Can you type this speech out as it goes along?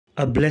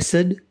A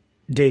blessed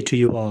day to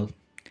you all,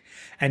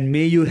 and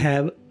may you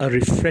have a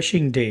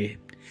refreshing day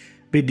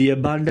with the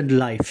abundant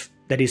life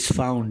that is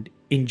found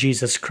in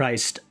Jesus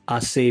Christ,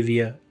 our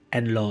Savior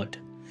and Lord.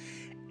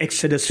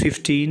 Exodus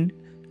 15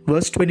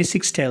 verse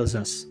 26 tells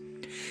us,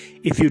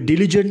 "If you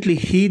diligently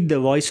heed the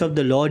voice of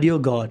the Lord your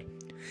God,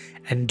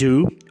 and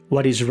do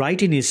what is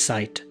right in His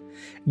sight,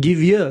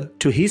 give ear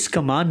to His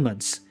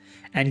commandments,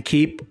 and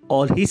keep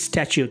all His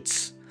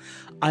statutes,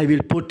 I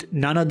will put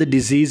none of the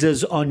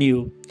diseases on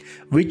you,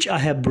 which I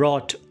have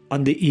brought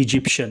on the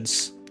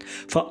Egyptians.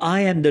 For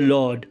I am the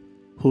Lord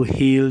who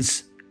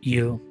heals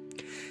you."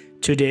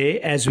 Today,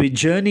 as we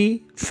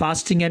journey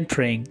fasting and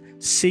praying,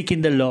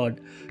 seeking the Lord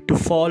to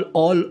fall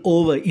all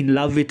over in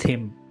love with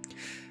Him,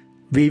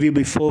 we will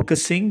be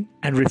focusing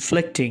and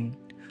reflecting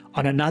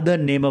on another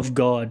name of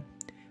God,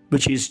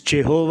 which is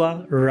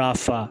JEHOVAH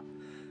RAPHA,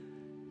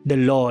 the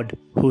Lord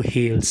who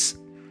heals.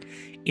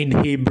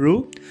 In Hebrew,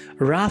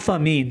 Rapha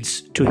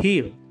means to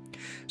heal.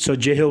 So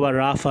JEHOVAH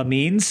RAPHA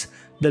means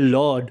the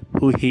Lord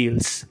who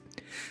heals.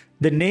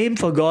 The name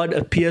for God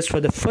appears for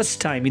the first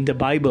time in the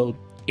Bible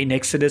in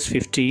Exodus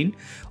 15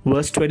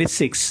 verse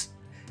 26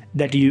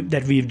 that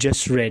we've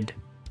just read.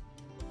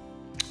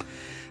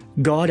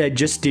 God had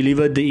just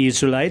delivered the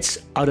Israelites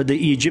out of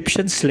the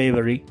Egyptian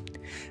slavery,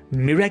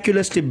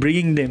 miraculously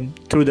bringing them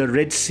through the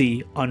Red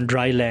Sea on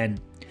dry land.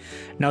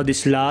 Now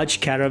this large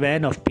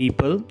caravan of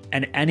people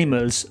and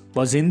animals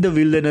was in the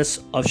wilderness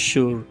of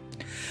Shur.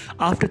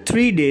 After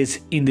 3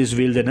 days in this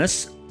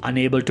wilderness,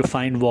 unable to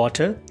find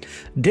water,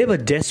 they were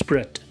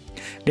desperate.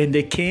 Then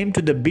they came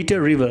to the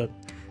bitter river.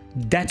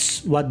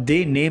 That's what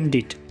they named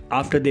it,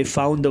 after they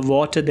found the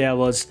water there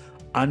was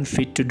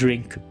unfit to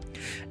drink.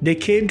 They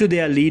came to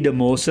their leader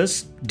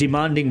Moses,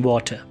 demanding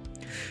water.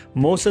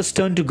 Moses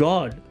turned to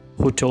God,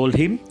 who told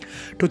him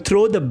to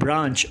throw the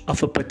branch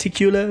of a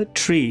particular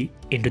tree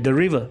into the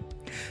river.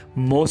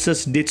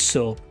 Moses did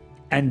so,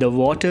 and the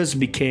waters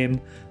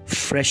became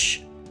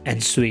fresh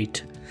and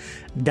sweet.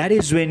 That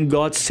is when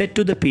God said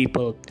to the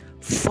people,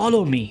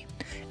 "Follow me,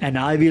 and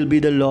I will be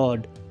the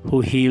Lord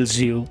who heals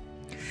you."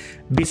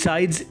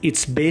 Besides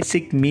its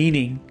basic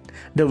meaning,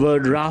 the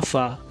word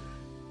Rapha,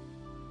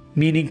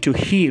 meaning to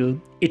heal,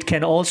 it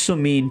can also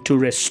mean to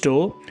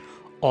restore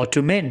or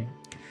to mend.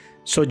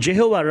 So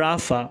JEHOVAH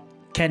RAPHA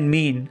can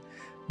mean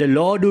the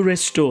Lord who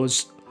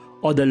restores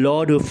or the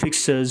Lord who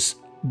fixes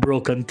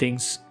broken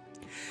things.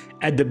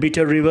 At the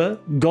bitter river,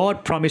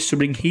 God promised to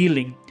bring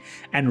healing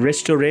and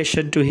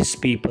restoration to His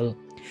people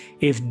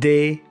if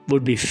they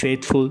would be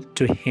faithful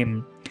to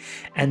Him.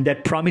 And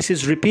that promise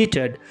is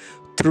repeated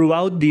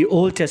throughout the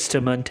Old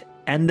Testament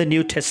and the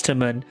New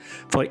Testament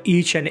for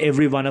each and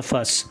every one of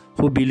us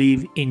who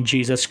believe in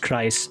Jesus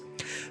Christ.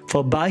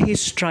 For by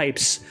His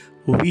stripes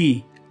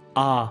we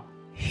are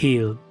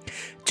healed.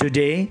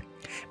 Today,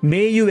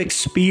 may you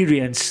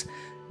experience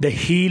the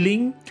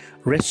healing,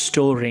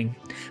 restoring,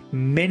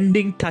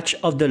 mending touch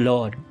of the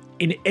Lord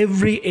in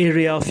every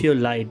area of your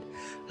life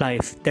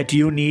that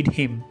you need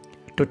Him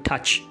to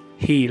touch,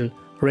 heal,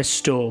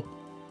 restore,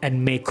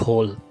 and make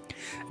whole.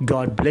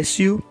 God bless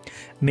you.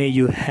 May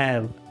you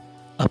have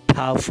a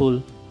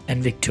powerful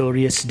and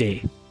victorious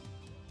day.